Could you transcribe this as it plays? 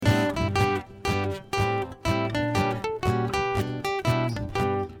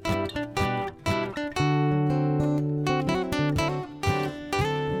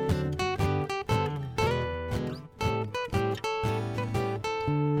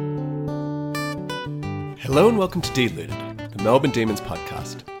Hello and welcome to Deluded, the Melbourne Demons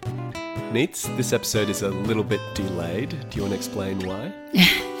podcast. Neats, this episode is a little bit delayed. Do you want to explain why?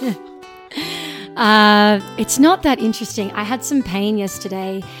 It's not that interesting. I had some pain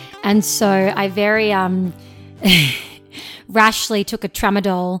yesterday, and so I very rashly took a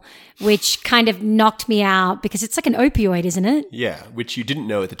tramadol, which kind of knocked me out because it's like an opioid, isn't it? Yeah, which you didn't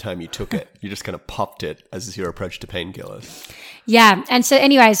know at the time you took it. You just kind of popped it as your approach to painkillers. Yeah. And so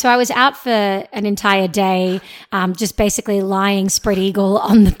anyway, so I was out for an entire day, just basically lying spread eagle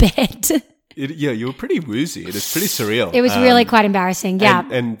on the bed. You were pretty woozy. It was pretty surreal. It was really quite embarrassing. Yeah.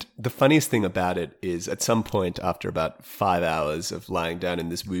 And the funniest thing about it is at some point after about 5 hours of lying down in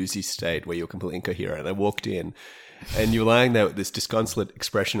this woozy state where you're completely incoherent, I walked in and you're lying there with this disconsolate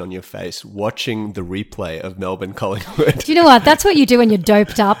expression on your face, watching the replay of Melbourne Collingwood. Do you know what? That's what you do when you're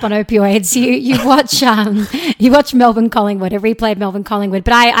doped up on opioids. You watch Melbourne Collingwood, a replay of Melbourne Collingwood.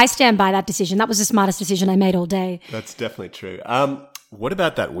 But I stand by that decision. That was the smartest decision I made all day. That's definitely true. What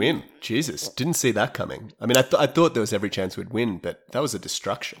about that win? Jesus, didn't see that coming. I mean, I thought there was every chance we'd win, but that was a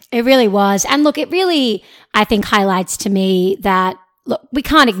destruction. It really was. And look, it really, I think, highlights to me that, look, we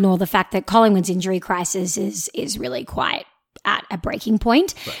can't ignore the fact that Collingwood's injury crisis is really quite at a breaking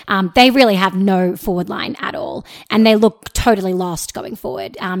point. Right. They really have no forward line at all, and they look totally lost going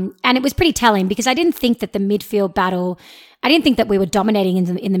forward. And it was pretty telling because I didn't think that the midfield battle, I didn't think that we were dominating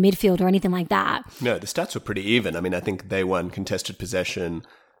in the midfield or anything like that. No, the stats were pretty even. I mean, I think they won contested possession.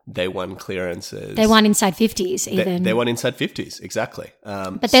 They won clearances. They won inside 50s even. They won inside 50s, exactly.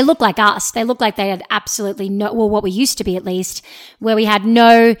 But they look like us. They look like they had absolutely no, well, what we used to be at least, where we had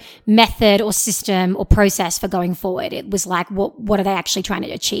no method or system or process for going forward. It was like, what are they actually trying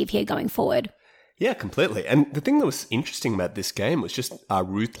to achieve here going forward? Yeah, completely. And the thing that was interesting about this game was just our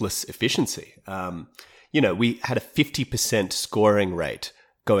ruthless efficiency. We had a 50% scoring rate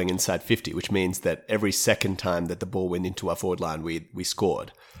going inside 50, which means that every second time that the ball went into our forward line, we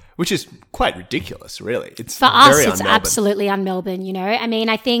scored, which is quite ridiculous, really. It's for us, very it's un-Melbourne. Absolutely un-Melbourne, you know. I mean,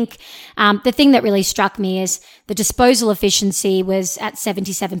 I think the thing that really struck me is the disposal efficiency was at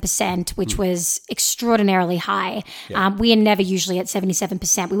 77%, which was extraordinarily high. Yeah. We are never usually at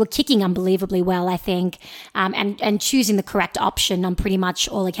 77%. We were kicking unbelievably well, I think, and choosing the correct option on pretty much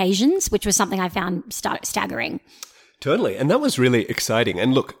all occasions, which was something I found staggering. Totally. And that was really exciting.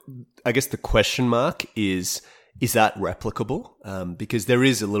 And look, I guess the question mark is that replicable? Because there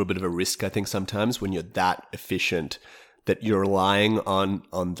is a little bit of a risk, I think, sometimes when you're that efficient that you're relying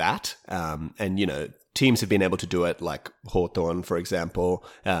on that. Teams have been able to do it, like Hawthorn, for example.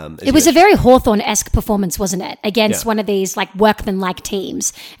 It was a very Hawthorn-esque performance, wasn't it? Against one of these like workman-like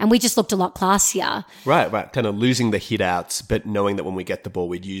teams. And we just looked a lot classier. Right. Kind of losing the hit-outs, but knowing that when we get the ball,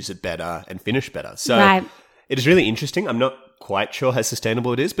 we'd use it better and finish better. So right. It is really interesting. I'm not quite sure how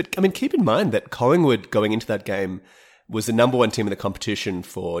sustainable it is, but I mean, keep in mind that Collingwood going into that game was the number one team in the competition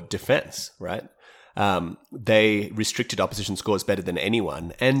for defense, right? They restricted opposition scores better than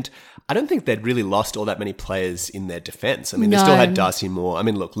anyone. And I don't think they'd really lost all that many players in their defense. I mean, They still had Darcy Moore. I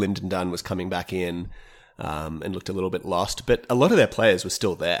mean, look, Lyndon Dunn was coming back in and looked a little bit lost, but a lot of their players were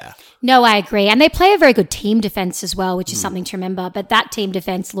still there. No, I agree. And they play a very good team defense as well, which is something to remember. But that team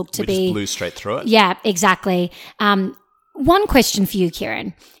defense looked to be... We just blew straight through it. Yeah, exactly. One question for you,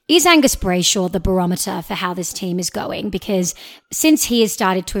 Kieran. Is Angus Brayshaw the barometer for how this team is going? Because since he has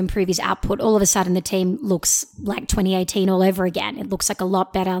started to improve his output, all of a sudden the team looks like 2018 all over again. It looks like a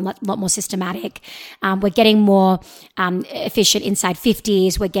lot better, a lot more systematic. We're getting more efficient inside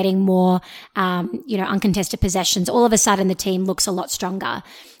 50s. We're getting more, uncontested possessions. All of a sudden the team looks a lot stronger.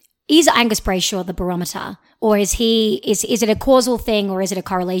 Is Angus Brayshaw the barometer? Or is it a causal thing or is it a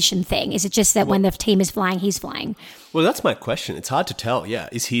correlation thing? Is it just that when the team is flying, he's flying? Well, that's my question. It's hard to tell. Yeah.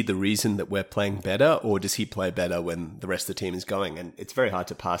 Is he the reason that we're playing better or does he play better when the rest of the team is going? And it's very hard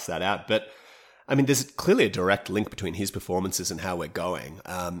to pass that out. But I mean, there's clearly a direct link between his performances and how we're going.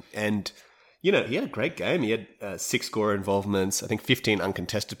 He had a great game. He had 6 scorer involvements, I think 15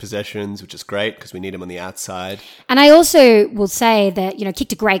 uncontested possessions, which is great because we need him on the outside. And I also will say that,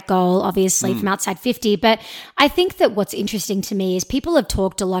 kicked a great goal, obviously, from outside 50. But I think that what's interesting to me is people have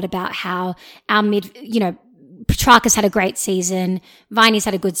talked a lot about how our Petrarca's had a great season. Viney's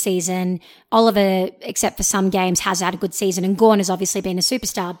had a good season. Oliver, except for some games, has had a good season. And Gawn has obviously been a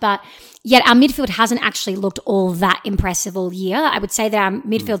superstar. But yet our midfield hasn't actually looked all that impressive all year. I would say that our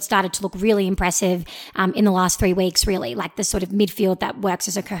midfield started to look really impressive in the last 3 weeks, really, like the sort of midfield that works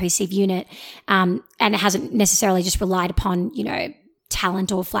as a cohesive unit. And it hasn't necessarily just relied upon,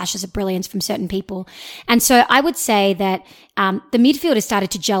 talent or flashes of brilliance from certain people. And so I would say that the midfield has started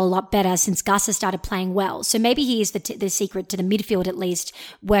to gel a lot better since Gus has started playing well. So maybe he is the secret to the midfield, at least,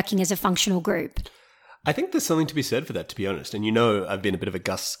 working as a functional group. I think there's something to be said for that, to be honest. And I've been a bit of a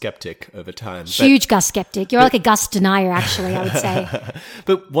Gus skeptic over time. Huge Gus skeptic. You're like a Gus denier, actually, I would say.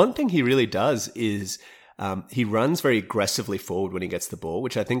 But one thing he really does is he runs very aggressively forward when he gets the ball,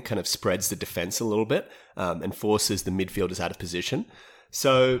 which I think kind of spreads the defense a little bit and forces the midfielders out of position.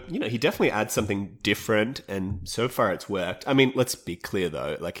 So, he definitely adds something different, and so far it's worked. I mean, let's be clear,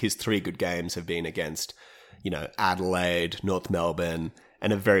 though. Like, his 3 good games have been against, Adelaide, North Melbourne,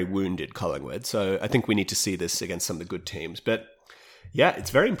 and a very wounded Collingwood. So I think we need to see this against some of the good teams. But yeah,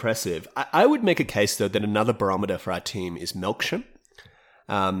 it's very impressive. I would make a case, though, that another barometer for our team is Melksham.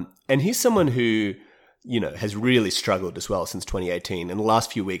 And he's someone who, has really struggled as well since 2018. In the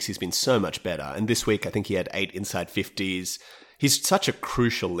last few weeks, he's been so much better. And this week, I think he had 8 inside 50s. He's such a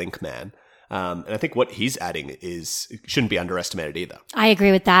crucial link man. And I think what he's adding shouldn't be underestimated either. I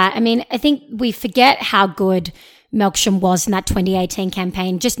agree with that. I mean, I think we forget how good Melksham was in that 2018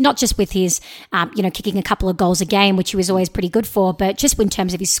 campaign, not just with his, kicking a couple of goals a game, which he was always pretty good for, but just in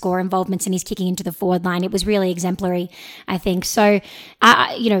terms of his score involvements and his kicking into the forward line, it was really exemplary, I think. So,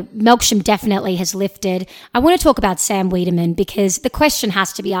 Melksham definitely has lifted. I want to talk about Sam Wiedemann because the question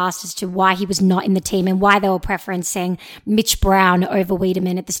has to be asked as to why he was not in the team and why they were preferencing Mitch Brown over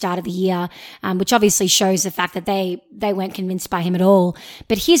Wiedemann at the start of the year, which obviously shows the fact that they weren't convinced by him at all.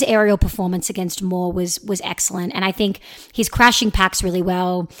 But his aerial performance against Moore was excellent. And I think he's crashing packs really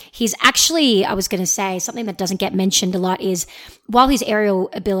well. He's actually, I was going to say, something that doesn't get mentioned a lot is while his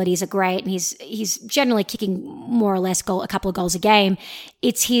aerial abilities are great and he's generally kicking more or less a couple of goals a game,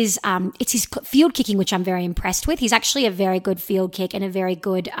 it's his field kicking which I'm very impressed with. He's actually a very good field kick and a very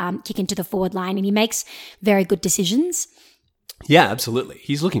good kick into the forward line, and he makes very good decisions. Yeah, absolutely.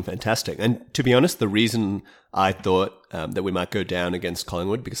 He's looking fantastic. And to be honest, the reason I thought that we might go down against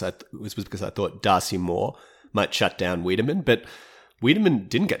Collingwood was because I thought Darcy Moore might shut down Wiedemann, but Wiedemann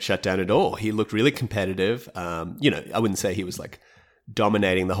didn't get shut down at all. He looked really competitive. I wouldn't say he was like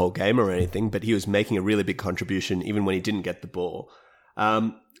dominating the whole game or anything, but he was making a really big contribution even when he didn't get the ball.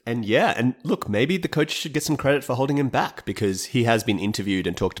 And look, maybe the coach should get some credit for holding him back because he has been interviewed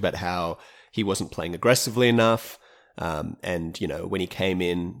and talked about how he wasn't playing aggressively enough. And when he came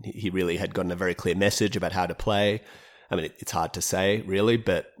in, he really had gotten a very clear message about how to play. I mean, it's hard to say, really,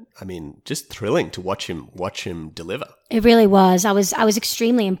 but I mean, just thrilling to watch him deliver. It really was. I was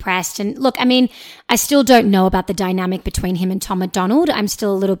extremely impressed. And look, I mean, I still don't know about the dynamic between him and Tom McDonald. I'm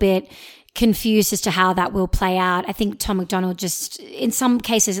still a little bit confused as to how that will play out. I think Tom McDonald just, in some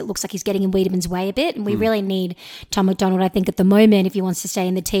cases, it looks like he's getting in Wiedemann's way a bit. And we really need Tom McDonald, I think, at the moment, if he wants to stay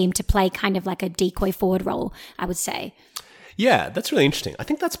in the team, to play kind of like a decoy forward role, I would say. Yeah, that's really interesting. I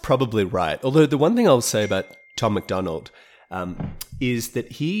think that's probably right. Although the one thing I'll say about Tom McDonald is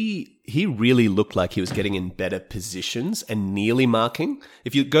that he really looked like he was getting in better positions and nearly marking.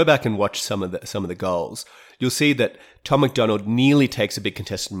 If you go back and watch some of the goals, you'll see that Tom McDonald nearly takes a big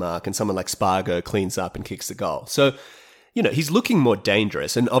contested mark and someone like Spargo cleans up and kicks the goal. So, he's looking more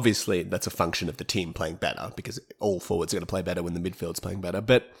dangerous, and obviously that's a function of the team playing better because all forwards are going to play better when the midfield's playing better.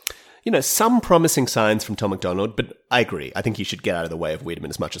 But some promising signs from Tom McDonald, but I agree. I think he should get out of the way of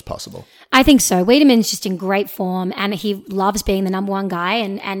Wiedemann as much as possible. I think so. Wiedemann's just in great form and he loves being the number one guy.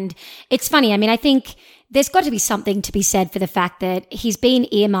 And it's funny. I mean, I think there's got to be something to be said for the fact that he's been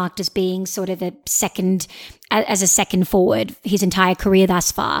earmarked as being sort of a second forward his entire career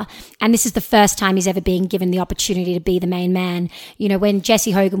thus far. And this is the first time he's ever been given the opportunity to be the main man. When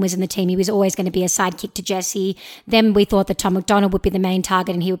Jesse Hogan was in the team, he was always going to be a sidekick to Jesse. Then we thought that Tom McDonald would be the main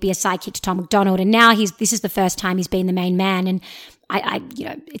target and he would be a sidekick to Tom McDonald. And now this is the first time he's been the main man. And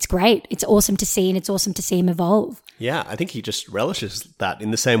it's great. It's awesome to see, and it's awesome to see him evolve. Yeah, I think he just relishes that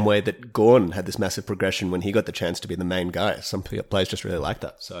in the same way that Gawn had this massive progression when he got the chance to be the main guy. Some players just really like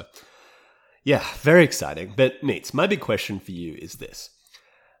that. So, yeah, very exciting. But, Neats, my big question for you is this.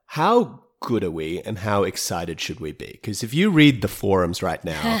 How good are we and how excited should we be? Because if you read the forums right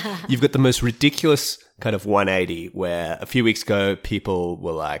now, you've got the most ridiculous kind of 180 where a few weeks ago people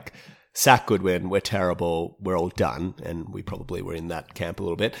were like, sack Goodwin, we're terrible, we're all done. And we probably were in that camp a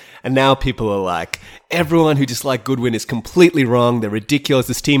little bit. And now people are like, everyone who disliked Goodwin is completely wrong. They're ridiculous.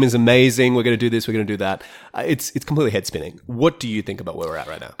 This team is amazing. We're going to do this. We're going to do that. It's completely head spinning. What do you think about where we're at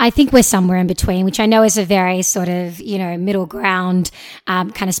right now? I think we're somewhere in between, which I know is a very sort of, middle ground,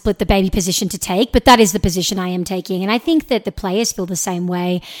 kind of split the baby position to take. But that is the position I am taking. And I think that the players feel the same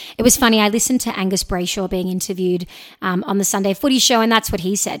way. It was funny. I listened to Angus Brayshaw being interviewed on the Sunday Footy Show, and that's what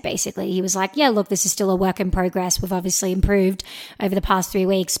he said, basically. He was like, yeah, look, this is still a work in progress. We've obviously improved over the past 3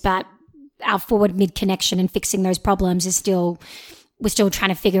 weeks, but our forward mid connection and fixing those problems is still we're still trying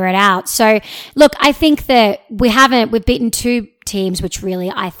to figure it out. So look, I think that we've beaten two teams which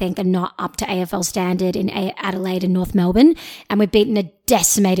really I think are not up to AFL standard in Adelaide and North Melbourne, and we've beaten a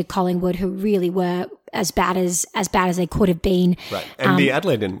decimated Collingwood who really were as bad as they could have been. Right. And the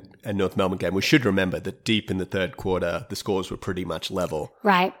Adelaide and North Melbourne game, we should remember that deep in the third quarter, the scores were pretty much level.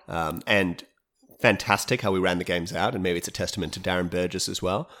 Right. And fantastic how we ran the games out, and maybe it's a testament to Darren Burgess as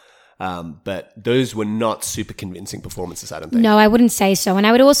well. But those were not super convincing performances, I don't think. No, I wouldn't say so. And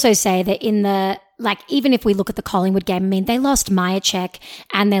I would also say that even if we look at the Collingwood game, I mean, they lost Myercheck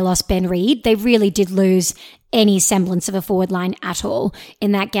and they lost Ben Reid. They really did lose any semblance of a forward line at all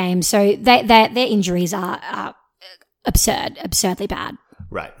in that game. So their injuries are absurdly bad.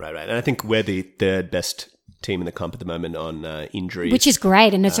 Right. And I think we're the third best team in the comp at the moment on injuries. Which is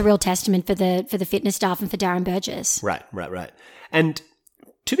great, and it's a real testament for the fitness staff and for Darren Burgess. Right. And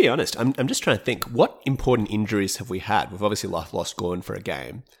to be honest, I'm just trying to think, what important injuries have we had? We've obviously lost Gordon for a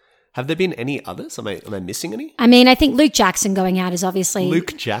game. Have there been any others? Am I missing any? I mean, I think Luke Jackson going out is obviously...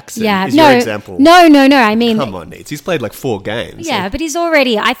 Luke Jackson is your example? No. I mean... Come on, Needs. He's played like 4 games. Yeah, but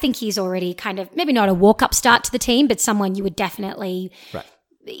I think he's already kind of, maybe not a walk-up start to the team, but someone you would definitely... Right.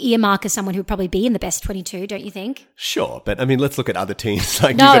 Earmark as someone who would probably be in the best 22, don't you think? Sure, but I mean, let's look at other teams.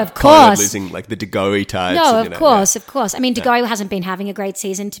 Like, no, you've got of course. losing like the De Goey types. No, and, of course. I mean, De Goey hasn't been having a great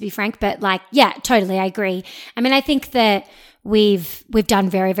season, to be frank, but totally, I agree. I mean, I think that we've done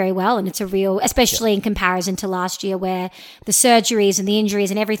very, very well, and it's a real, especially in comparison to last year, where the surgeries and the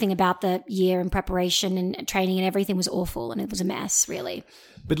injuries and everything about the year and preparation and training and everything was awful, and it was a mess, really.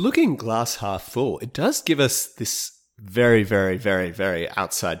 But looking glass half full, it does give us this very, very, very, very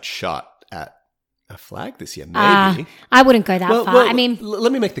outside shot at a flag this year, maybe. I wouldn't go that far. Well, I mean...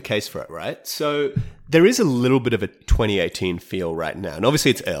 let me make the case for it, right? So there is a little bit of a 2018 feel right now. And obviously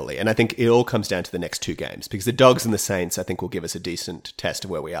it's early, and I think it all comes down to the next 2 games, because the Dogs and the Saints, I think, will give us a decent test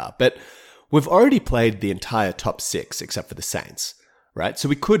of where we are. But we've already played the entire top 6 except for the Saints, right? So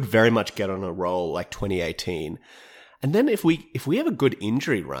we could very much get on a roll like 2018. And then if we have a good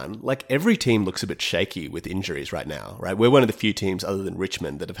injury run, like every team looks a bit shaky with injuries right now, right? We're one of the few teams other than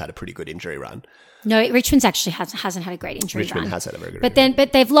Richmond that have had a pretty good injury run. No, Richmond's actually hasn't had a great injury run. Richmond has had a very good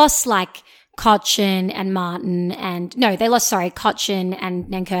But they've lost like Cochin and Martin Cochin and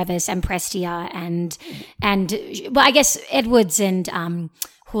Nankervis and Prestia and well, I guess Edwards and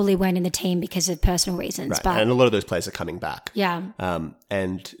Hooley weren't in the team because of personal reasons. Right. But, and a lot of those players are coming back. Yeah.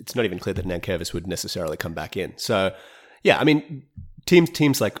 And it's not even clear that Nankervis would necessarily come back in. So, yeah, I mean,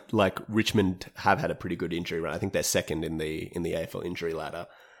 teams like Richmond have had a pretty good injury run. I think they're second in the AFL injury ladder.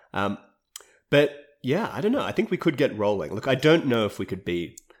 But, yeah, I don't know. I think we could get rolling. Look, I don't know if we could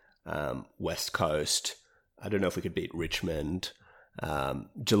beat West Coast. I don't know if we could beat Richmond.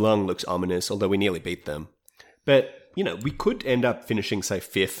 Geelong looks ominous, although we nearly beat them. But... you know, we could end up finishing, say,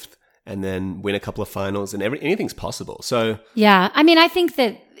 5th and then win a couple of finals, and anything's possible. So yeah, I mean, I think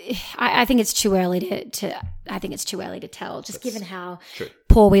it's too early to tell, just given how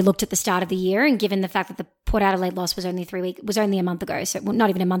poor we looked at the start of the year, and given the fact that the Port Adelaide loss was only a month ago. So not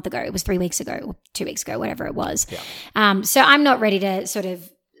even a month ago, it was 3 weeks ago or 2 weeks ago, whatever it was. Yeah. So I'm not ready to sort of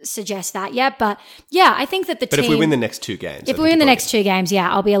suggest that yet, but yeah, I think that the team... But if we win the next 2 games...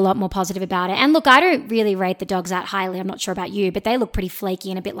 I'll be a lot more positive about it. And look, I don't really rate the Dogs that highly. I'm not sure about you, but they look pretty flaky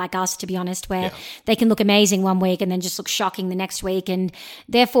and a bit like us, to be honest, where they can look amazing one week and then just look shocking the next week, and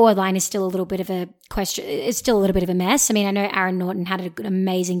their forward line is still a little bit of a question. It's still a little bit of a mess. I mean, I know Aaron Norton had an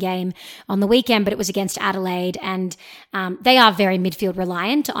amazing game on the weekend, but it was against Adelaide, and they are very midfield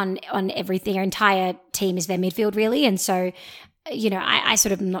reliant on everything. Their entire team is their midfield, really, and so... you know, I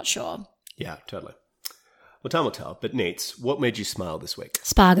sort of am not sure. Yeah, totally. Well, time will tell. But Neats, what made you smile this week?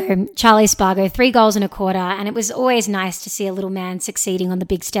 Charlie Spargo, 3 goals and a quarter. And it was always nice to see a little man succeeding on the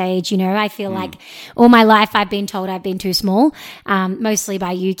big stage. You know, I feel like all my life I've been told I've been too small, mostly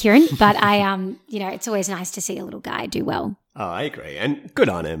by you, Kieran. But you know, it's always nice to see a little guy do well. Oh, I agree. And good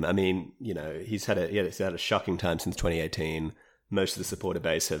on him. I mean, you know, he's had a shocking time since 2018. Most of the supporter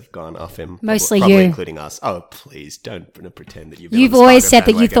base have gone off him. Mostly probably you. Including us. Oh, please, don't pretend that you've You've always said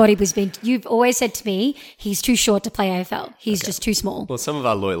that you thought he was being... You've always said to me, he's too short to play AFL. He's just too small. Well, some of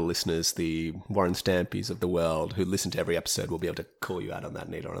our loyal listeners, the Warren Stampies of the world, who listen to every episode, will be able to call you out on that,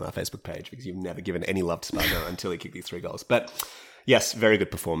 Nita, on our Facebook page, because you've never given any love to Spargo until he kicked these 3 goals. But yes, very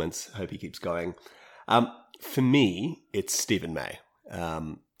good performance. Hope he keeps going. For me, it's Stephen May.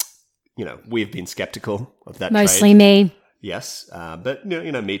 You know, we've been skeptical of that Mostly trade. me. Yes, but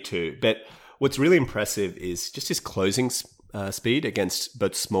you know, me too. But what's really impressive is just his closing speed against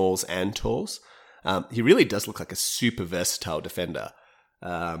both smalls and talls. He really does look like a super versatile defender.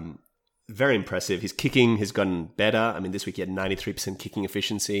 very impressive. His kicking has gotten better. I mean, this week he had 93% kicking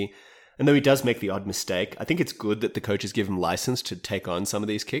efficiency. And though he does make the odd mistake, I think it's good that the coaches give him license to take on some of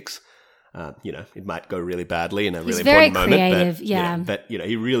these kicks. It might go really badly in a really important moment. Creative, but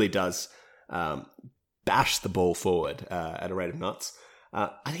he really does bash the ball forward at a rate of knots.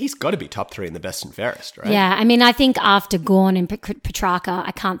 He's got to be top 3 in the best and fairest, right? Yeah, I mean, I think after Gawn and Petrarca,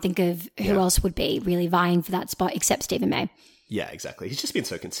 I can't think of who else would be really vying for that spot except Stephen May. Yeah, exactly. He's just been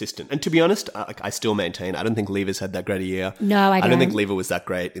so consistent. And to be honest, I still maintain, I don't think Lever's had that great a year. No, I don't. I don't think Lever was that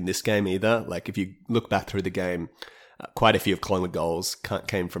great in this game either. Like, if you look back through the game, quite a few of Collingwood goals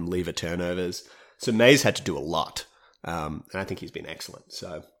came from Lever turnovers. So May's had to do a lot. And I think he's been excellent.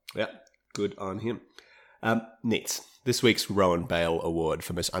 So, yeah, good on him. Neats. This week's Rowan Bale Award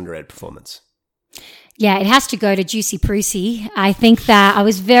for most underrated performance. Yeah, it has to go to Juicy Prusy. I think that I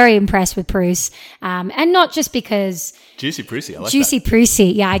was very impressed with Bruce. And not just because... Juicy Prusy, I like Juicy that.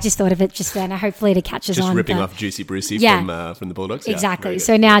 Prusy. Yeah, I just thought of it just then. Hopefully it catches just on. Just ripping off Juicy Prusy from the Bulldogs. Exactly. Yeah,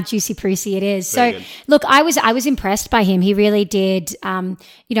 so now Juicy Prusy it is. Very so good. Look, I was impressed by him. He really did.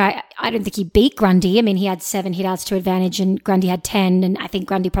 I don't think he beat Grundy. I mean, he had 7 hit-outs to advantage and Grundy had 10. And I think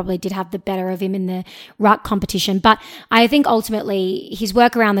Grundy probably did have the better of him in the ruck competition. But I think ultimately his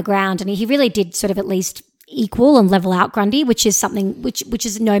work around the ground, and he really did sort of at least equal and level out Grundy, which is something which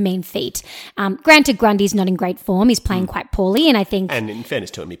is no mean feat. Granted, Grundy's not in great form. He's playing quite poorly, and I think... And in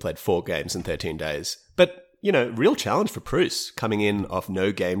fairness to him, he played 4 games in 13 days. But, real challenge for Bruce, coming in off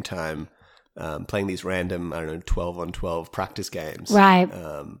no game time, playing these random, 12-on-12 practice games. Right.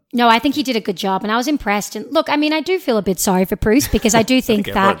 No, I think he did a good job, and I was impressed. And look, I mean, I do feel a bit sorry for Bruce because I do think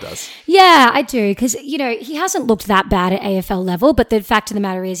that... Does. Yeah, I do, because, he hasn't looked that bad at AFL level, but the fact of the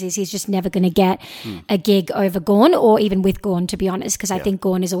matter is he's just never going to get a gig over Gawn, or even with Gawn, to be honest, because I think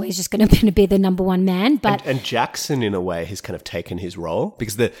Gawn is always just going to be the number one man. But and Jackson, in a way, has kind of taken his role,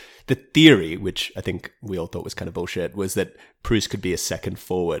 because the theory, which I think we all thought was kind of bullshit, was that Bruce could be a second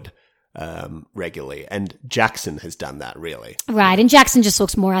forward regularly, and Jackson has done that really. Right, and Jackson just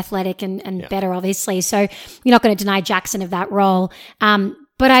looks more athletic and better, obviously, so you're not going to deny Jackson of that role.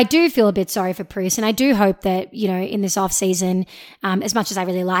 But I do feel a bit sorry for Bruce, and I do hope that, in this off-season, as much as I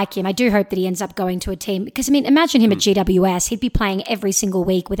really like him, I do hope that he ends up going to a team, because, I mean, imagine him at GWS. He'd be playing every single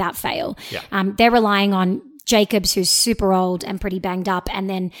week without fail. Yeah. They're relying on Jacobs, who's super old and pretty banged up,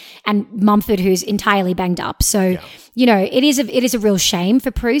 and Mumford, who's entirely banged up. So, it is a real shame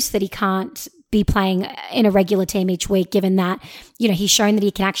for Bruce that he can't be playing in a regular team each week, given that, he's shown that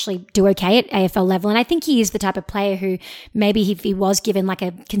he can actually do okay at AFL level. And I think he is the type of player who maybe if he was given like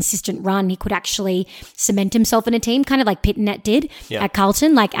a consistent run, he could actually cement himself in a team, kind of like Pittonet did at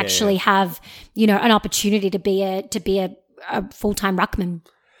Carlton, have, an opportunity to be a full-time ruckman.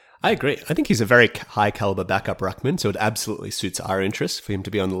 I agree. I think he's a very high caliber backup ruckman, so it absolutely suits our interests for him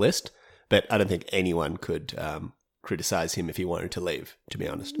to be on the list. But I don't think anyone could criticize him if he wanted to leave, to be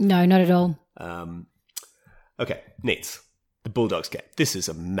honest. No, not at all. Okay, Neats. The Bulldogs game. This is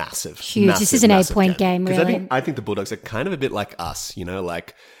a massive, huge. This is an 8-point game, really. I think the Bulldogs are kind of a bit like us,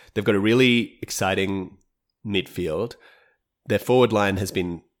 like they've got a really exciting midfield. Their forward line has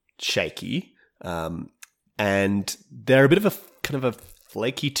been shaky, and they're a bit of a kind of a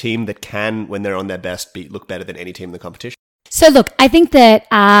flaky team that can, when they're on their best, look better than any team in the competition. So look, I think that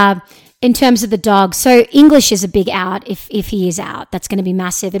in terms of the Dogs, so English is a big out if he is out. That's going to be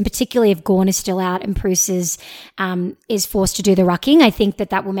massive, and particularly if Gawn is still out and Bruce is forced to do the rucking. I think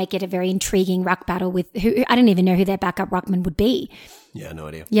that will make it a very intriguing ruck battle with who I don't even know who their backup ruckman would be. Yeah, no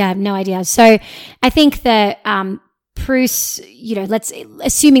idea. Yeah, no idea. So I think that Bruce, let's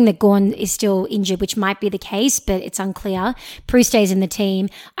assuming that Gawn is still injured, which might be the case, but it's unclear. Bruce stays in the team.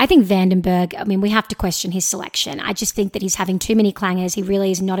 I think Vandenberg, I mean, we have to question his selection. I just think that he's having too many clangers. He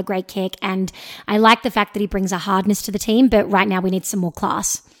really is not a great kick, and I like the fact that he brings a hardness to the team, but right now we need some more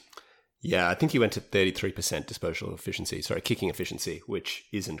class. Yeah, I think he went to 33% kicking efficiency, which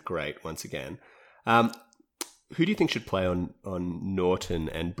isn't great once again. Who do you think should play on Norton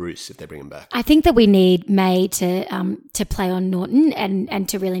and Bruce if they bring him back? I think that we need May to play on Norton and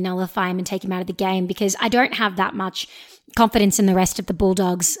to really nullify him and take him out of the game, because I don't have that much confidence in the rest of the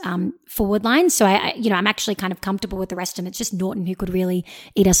Bulldogs forward line. So I'm actually kind of comfortable with the rest of them. It's just Norton who could really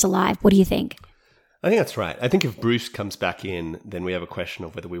eat us alive. What do you think? I think that's right. I think if Bruce comes back in, then we have a question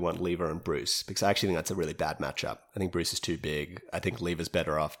of whether we want Lever and Bruce, because I actually think that's a really bad matchup. I think Bruce is too big. I think Lever's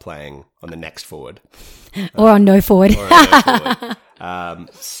better off playing on the next forward. Or on no forward.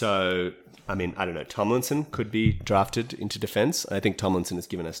 So, I mean, I don't know. Tomlinson could be drafted into defence. I think Tomlinson has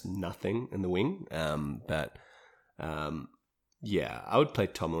given us nothing in the wing. Yeah, I would play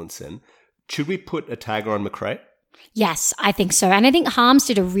Tomlinson. Should we put a tagger on McRae? Yes, I think so. And I think Harms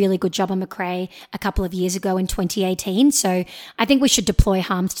did a really good job on Macrae a couple of years ago in 2018. So I think we should deploy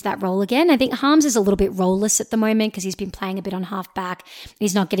Harms to that role again. I think Harms is a little bit role-less at the moment because he's been playing a bit on half-back.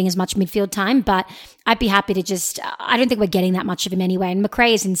 He's not getting as much midfield time, but I'd be happy to I don't think we're getting that much of him anyway. And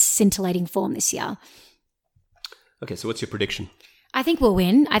Macrae is in scintillating form this year. Okay, so what's your prediction? I think we'll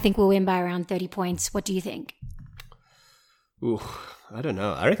win. I think we'll win by around 30 points. What do you think? Ooh, I don't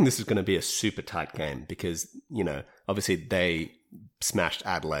know. I reckon this is going to be a super tight game because, obviously they smashed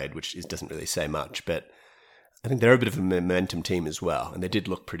Adelaide, which doesn't really say much, but I think they're a bit of a momentum team as well, and they did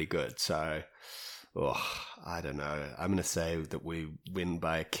look pretty good. So, I don't know. I'm going to say that we win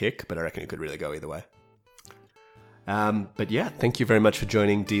by a kick, but I reckon it could really go either way. But yeah, thank you very much for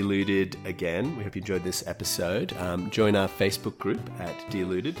joining Deluded again. We hope you enjoyed this episode. Join our Facebook group at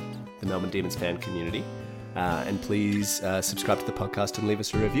Deluded, the Melbourne Demons fan community. And please subscribe to the podcast and leave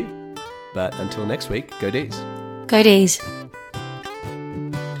us a review. But until next week, go D's. Go D's.